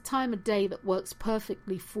 select a time of day that works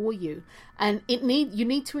perfectly for you. And you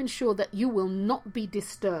need to ensure that you will not be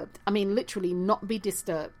disturbed. I mean, literally not be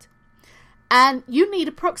disturbed. And you need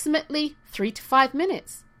approximately 3 to 5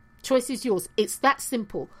 minutes. Choice is yours. It's that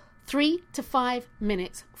simple. 3 to 5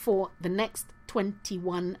 minutes for the next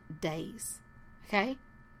 21 days. Okay?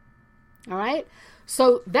 All right?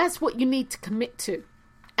 So that's what you need to commit to.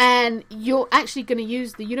 And you're actually going to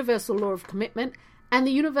use the universal law of commitment and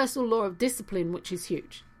the universal law of discipline, which is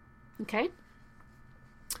huge. Okay?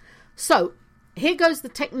 So here goes the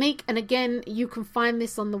technique. And again, you can find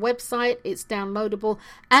this on the website. It's downloadable.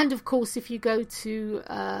 And of course, if you go to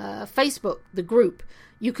Facebook, the group,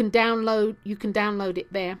 you can download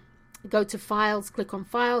it there. Go to files, click on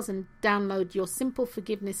files, and download your simple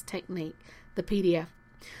forgiveness technique, the PDF.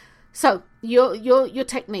 So your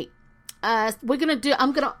technique. I'm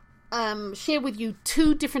gonna share with you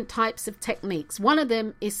 2 different types of techniques. One of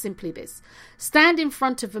them is simply this: stand in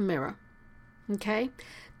front of a mirror. Okay,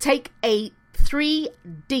 take a 3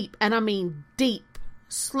 deep, and I mean deep,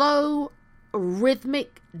 slow,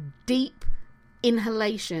 rhythmic, deep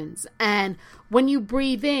inhalations. And when you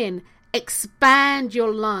breathe in, expand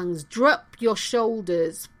your lungs, drop your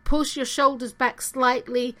shoulders, push your shoulders back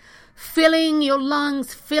slightly, filling your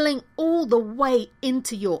lungs, filling all the way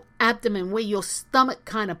into your abdomen where your stomach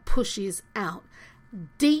kind of pushes out.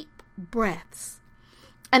 Deep breaths.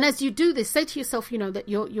 And as you do this, say to yourself, that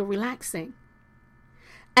you're relaxing.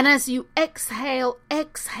 And as you exhale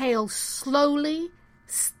slowly,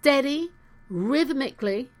 steady,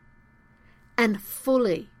 rhythmically, and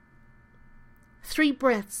fully. 3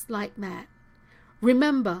 breaths like that.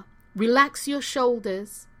 Remember, relax your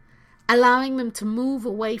shoulders, allowing them to move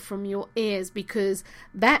away from your ears, because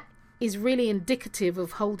that is really indicative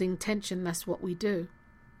of holding tension. That's what we do.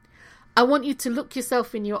 I want you to look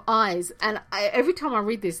yourself in your eyes. And every time I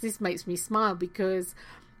read this makes me smile, because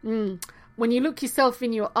when you look yourself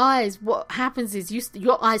in your eyes, what happens is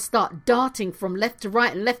your eyes start darting from left to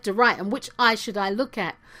right and left to right. And which eye should I look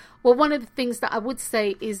at? Well, one of the things that I would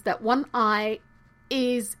say is that one eye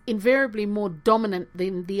is invariably more dominant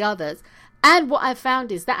than the others. And what I've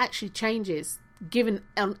found is that actually changes given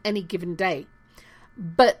on any given day.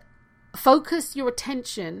 But focus your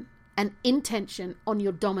attention and intention on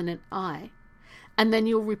your dominant eye. And then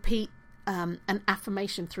you'll repeat an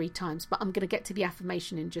affirmation 3 times. But I'm going to get to the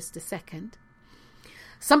affirmation in just a second.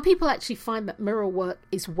 Some people actually find that mirror work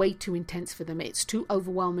is way too intense for them. It's too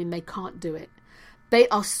overwhelming. They can't do it. They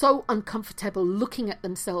are so uncomfortable looking at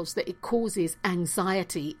themselves that it causes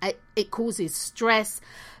anxiety. It causes stress.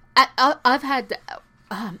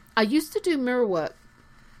 I used to do mirror work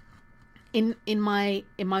in my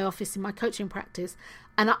office, in my coaching practice,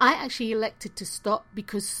 and I actually elected to stop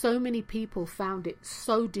because so many people found it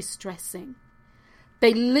so distressing.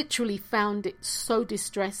 They literally found it so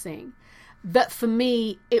distressing that for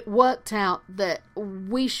me, it worked out that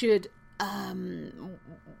we should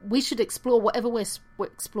explore whatever we're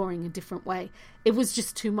exploring a different way. It was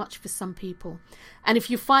just too much for some people. And if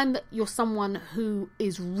you find that you're someone who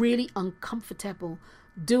is really uncomfortable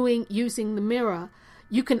using the mirror,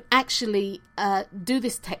 you can actually do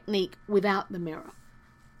this technique without the mirror.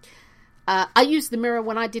 I used the mirror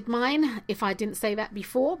when I did mine, if I didn't say that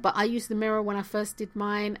before, but I used the mirror when I first did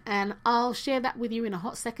mine, and I'll share that with you in a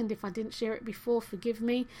hot second. If I didn't share it before, forgive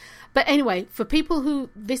me. But anyway, for people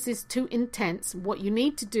who this is too intense, what you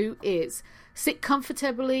need to do is sit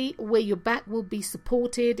comfortably where your back will be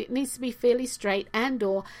supported. It needs to be fairly straight, and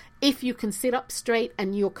or if you can sit up straight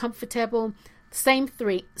and you're comfortable, same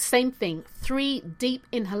thing. 3 deep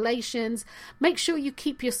inhalations. Make sure you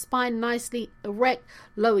keep your spine nicely erect.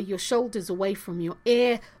 Lower your shoulders away from your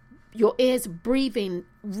ears, breathing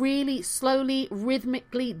really slowly,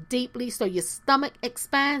 rhythmically, deeply, so your stomach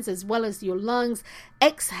expands as well as your lungs.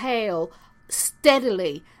 Exhale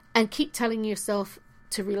steadily and keep telling yourself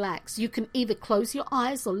to relax. You can either close your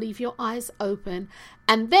eyes or leave your eyes open,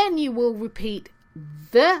 and then you will repeat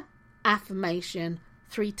the affirmation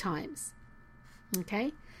 3 times.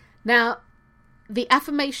 Okay, now the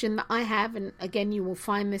affirmation that I have, and again you will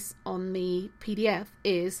find this on the PDF,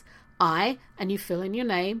 is I, and you fill in your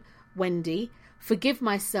name, Wendy, forgive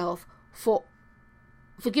myself for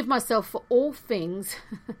all things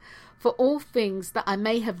for all things that I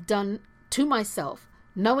may have done to myself,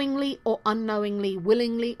 knowingly or unknowingly,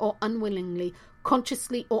 willingly or unwillingly,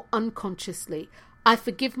 consciously or unconsciously. I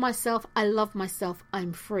forgive myself, I love myself,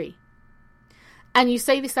 I'm free. And you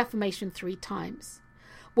say this affirmation 3 times.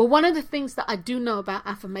 Well, one of the things that I do know about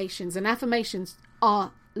affirmations, and affirmations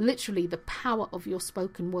are literally the power of your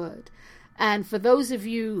spoken word. And for those of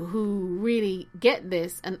you who really get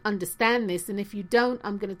this and understand this, and if you don't,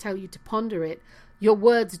 I'm going to tell you to ponder it. Your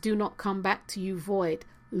words do not come back to you void.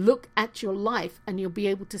 Look at your life and you'll be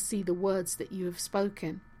able to see the words that you have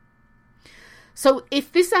spoken. So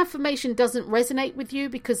if this affirmation doesn't resonate with you,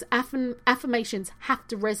 because affirmations have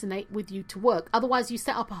to resonate with you to work. Otherwise, you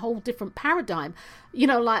set up a whole different paradigm. You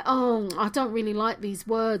know, like, oh, I don't really like these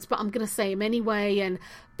words, but I'm going to say them anyway, and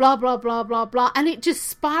blah, blah, blah, blah, blah. And it just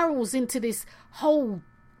spirals into this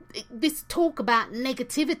talk about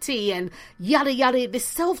negativity and yada, yada, this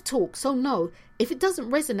self-talk. So no, if it doesn't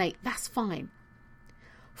resonate, that's fine.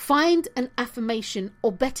 Find an affirmation,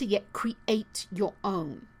 or better yet, create your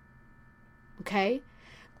own. Okay?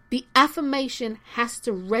 The affirmation has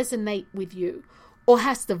to resonate with you, or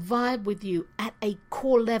has to vibe with you at a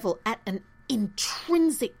core level, at an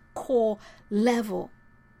intrinsic core level.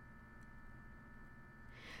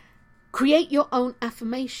 Create your own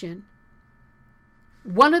affirmation.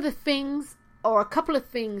 One of the things, or a couple of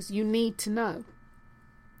things you need to know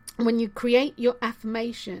when you create your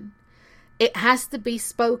affirmation, it has to be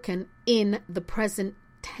spoken in the present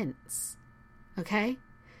tense. Okay?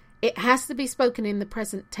 It has to be spoken in the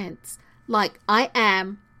present tense. Like, I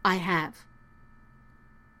am, I have.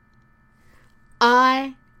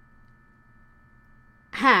 I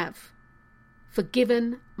have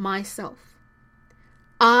forgiven myself.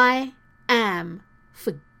 I am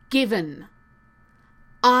forgiven.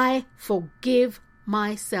 I forgive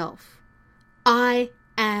myself. I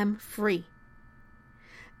am free.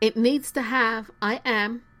 It needs to have I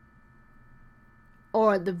am,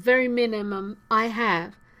 or at the very minimum, I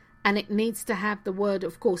have. And it needs to have the word,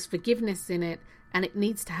 of course, forgiveness in it. And it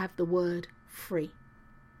needs to have the word free.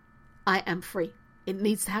 I am free. It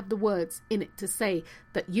needs to have the words in it to say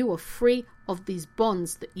that you are free of these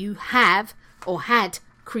bonds that you have or had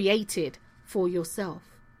created for yourself.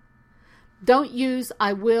 Don't use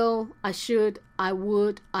I will, I should, I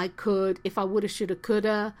would, I could, if I woulda, shoulda,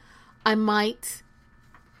 coulda, I might.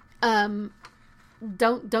 Don't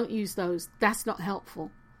use those. That's not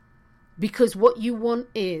helpful. Because what you want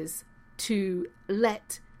is to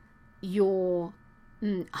let your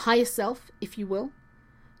higher self, if you will,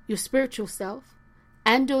 your spiritual self,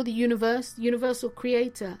 and or the universal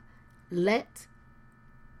creator, let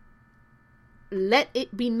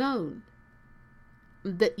it be known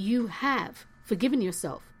that you have forgiven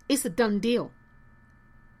yourself. It's a done deal.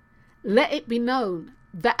 Let it be known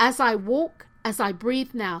that as I walk, as I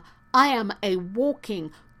breathe now, I am a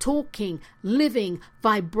walking, talking, living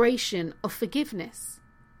vibration of forgiveness.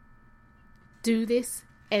 Do this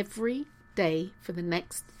every day for the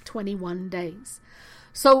next 21 days.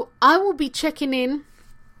 So I will be checking in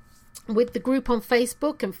with the group on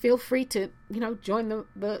Facebook, and feel free to, join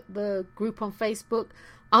the group on Facebook.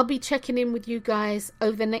 I'll be checking in with you guys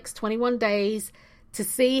over the next 21 days to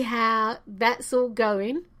see how that's all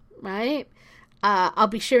going, right? I'll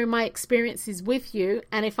be sharing my experiences with you.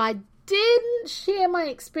 And if I didn't share my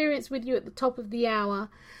experience with you at the top of the hour,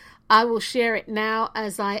 I will share it now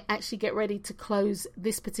as I actually get ready to close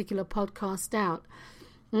this particular podcast out.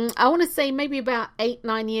 I want to say maybe about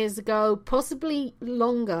 8-9 years ago, possibly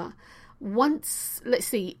longer. Once, let's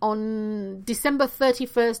see, on December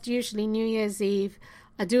 31st, usually New Year's Eve,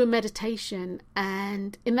 I do a meditation,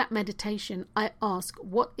 and in that meditation I ask,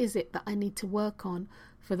 what is it that I need to work on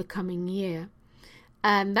for the coming year?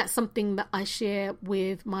 And that's something that I share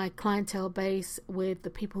with my clientele base, with the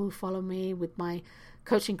people who follow me, with my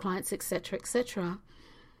coaching clients, etc., etc.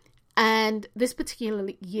 And this particular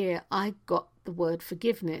year, I got the word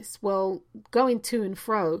forgiveness. Well, going to and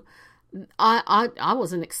fro, I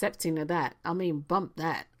wasn't accepting of that. I mean, bump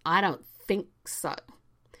that. I don't think so.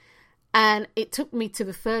 And it took me to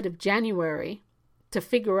the 3rd of January to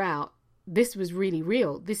figure out this was really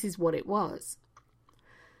real. This is what it was.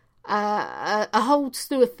 A whole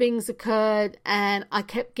slew of things occurred, and I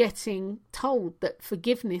kept getting told that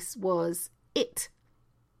forgiveness was it.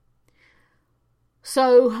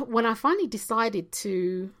 So when I finally decided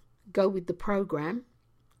to go with the program,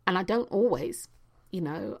 and I don't always,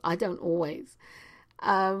 when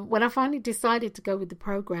I finally decided to go with the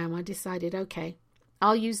program, I decided, okay,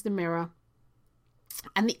 I'll use the mirror.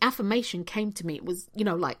 And the affirmation came to me. It was,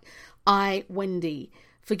 like, I, Wendy,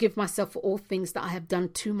 forgive myself for all things that I have done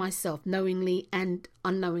to myself, knowingly and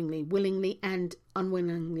unknowingly, willingly and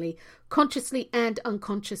unwillingly, consciously and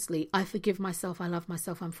unconsciously. I forgive myself. I love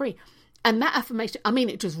myself. I'm free. And that affirmation,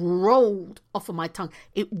 it just rolled off of my tongue.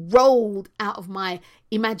 It rolled out of my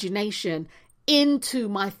imagination into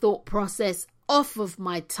my thought process off of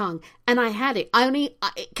my tongue, and I had it.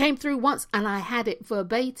 It came through once, and I had it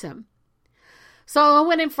verbatim. So I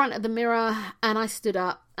went in front of the mirror, and I stood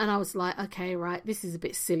up, and I was like, okay, right, this is a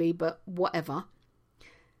bit silly, but whatever.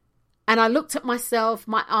 And I looked at myself,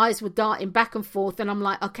 my eyes were darting back and forth, and I'm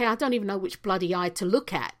like, okay, I don't even know which bloody eye to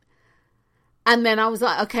look at. And then I was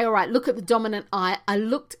like, okay, all right, look at the dominant eye. I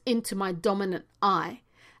looked into my dominant eye,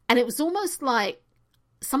 and it was almost like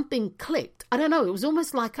something clicked. I don't know. It was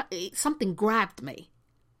almost like something grabbed me.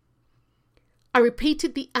 I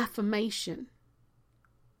repeated the affirmation,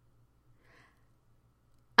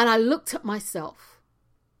 and I looked at myself.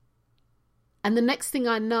 And the next thing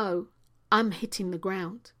I know, I'm hitting the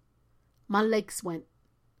ground. My legs went,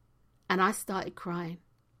 and I started crying.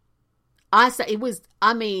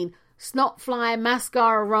 Snot flying,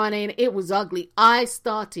 mascara running. It was ugly. I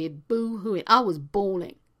started boo-hooing. I was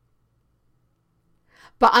bawling.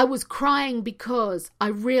 But I was crying because I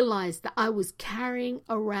realized that I was carrying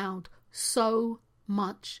around so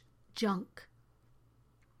much junk.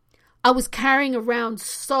 I was carrying around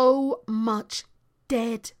so much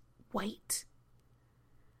dead weight.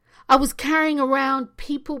 I was carrying around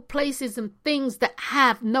people, places, and things that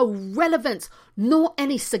have no relevance nor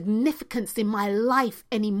any significance in my life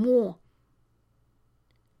anymore.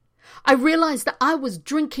 I realized that I was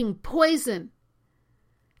drinking poison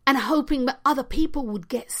and hoping that other people would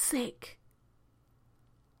get sick.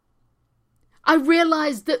 I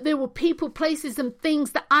realized that there were people, places, and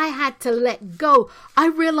things that I had to let go. I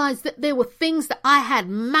realized that there were things that I had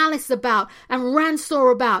malice about and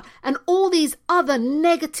rancor about and all these other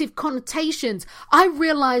negative connotations. I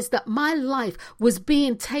realized that my life was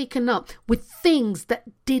being taken up with things that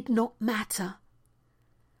did not matter.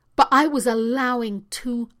 But I was allowing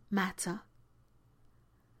to matter.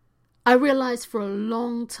 I realized for a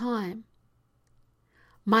long time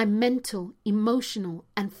my mental, emotional,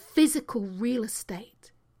 and physical real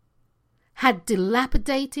estate had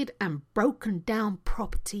dilapidated and broken down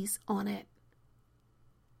properties on it.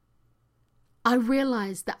 I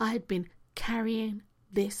realized that I had been carrying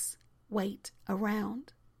this weight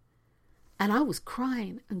around. And I was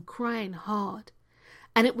crying and crying hard.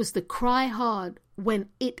 And it was the cry hard when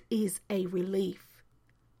it is a relief.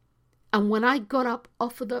 And when I got up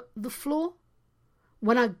off of the floor,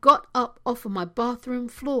 when I got up off of my bathroom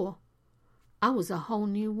floor, I was a whole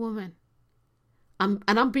new woman.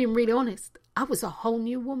 I'm being really honest. I was a whole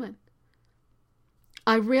new woman.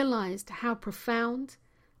 I realized how profound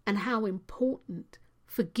and how important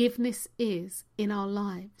forgiveness is in our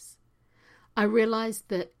lives. I realized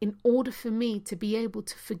that in order for me to be able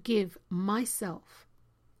to forgive myself,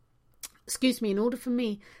 in order for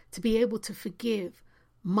me to be able to forgive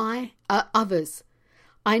my others,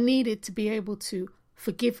 I needed to be able to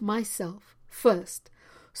forgive myself first.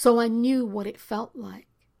 So I knew what it felt like.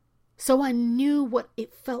 So I knew what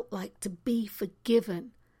it felt like to be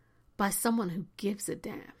forgiven by someone who gives a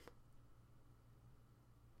damn.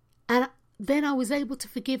 And then I was able to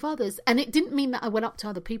forgive others. And it didn't mean that I went up to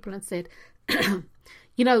other people and said,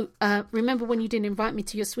 remember when you didn't invite me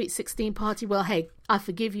to your Sweet 16 party? Well, hey, I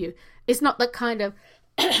forgive you. It's not that kind of,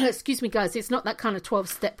 excuse me, guys, it's not that kind of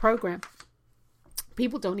 12-step program.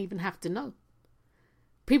 People don't even have to know.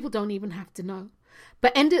 People don't even have to know.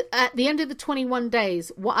 But at the end of the 21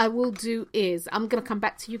 days, what I will do is I'm going to come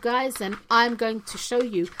back to you guys and I'm going to show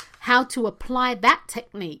you how to apply that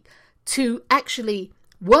technique to actually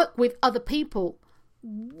work with other people,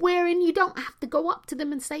 wherein you don't have to go up to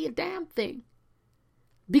them and say a damn thing.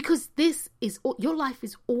 Because your life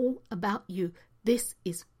is all about you. This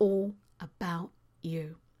is all about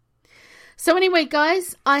you. So anyway,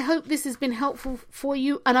 guys, I hope this has been helpful for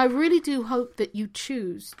you. And I really do hope that you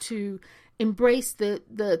choose to embrace the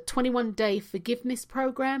 21-day forgiveness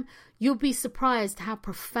program. You'll be surprised how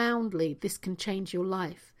profoundly this can change your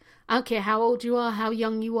life. I don't care how old you are, how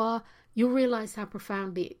young you are, you'll realize how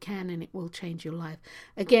profoundly it can and it will change your life.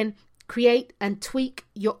 Again, create and tweak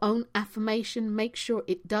your own affirmation. Make sure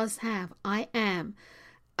it does have I am,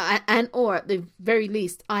 and or at the very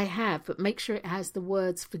least I have, but make sure it has the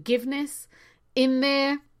words forgiveness in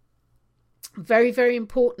there. Very, very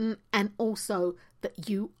important. And also that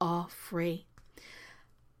you are free.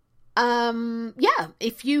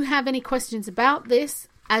 If you have any questions about this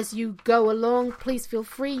as you go along, please feel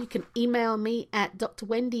free. You can email me at Dr.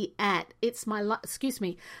 Wendy at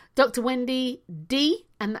Dr. Wendy D,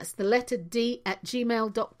 and that's the letter D at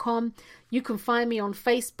gmail.com. You can find me on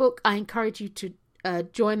Facebook. I encourage you to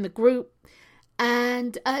join the group.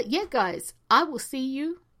 And guys, I will see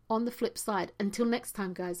you on the flip side. Until next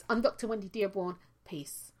time, guys, I'm Dr. Wendy Dearborn.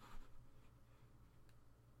 Peace.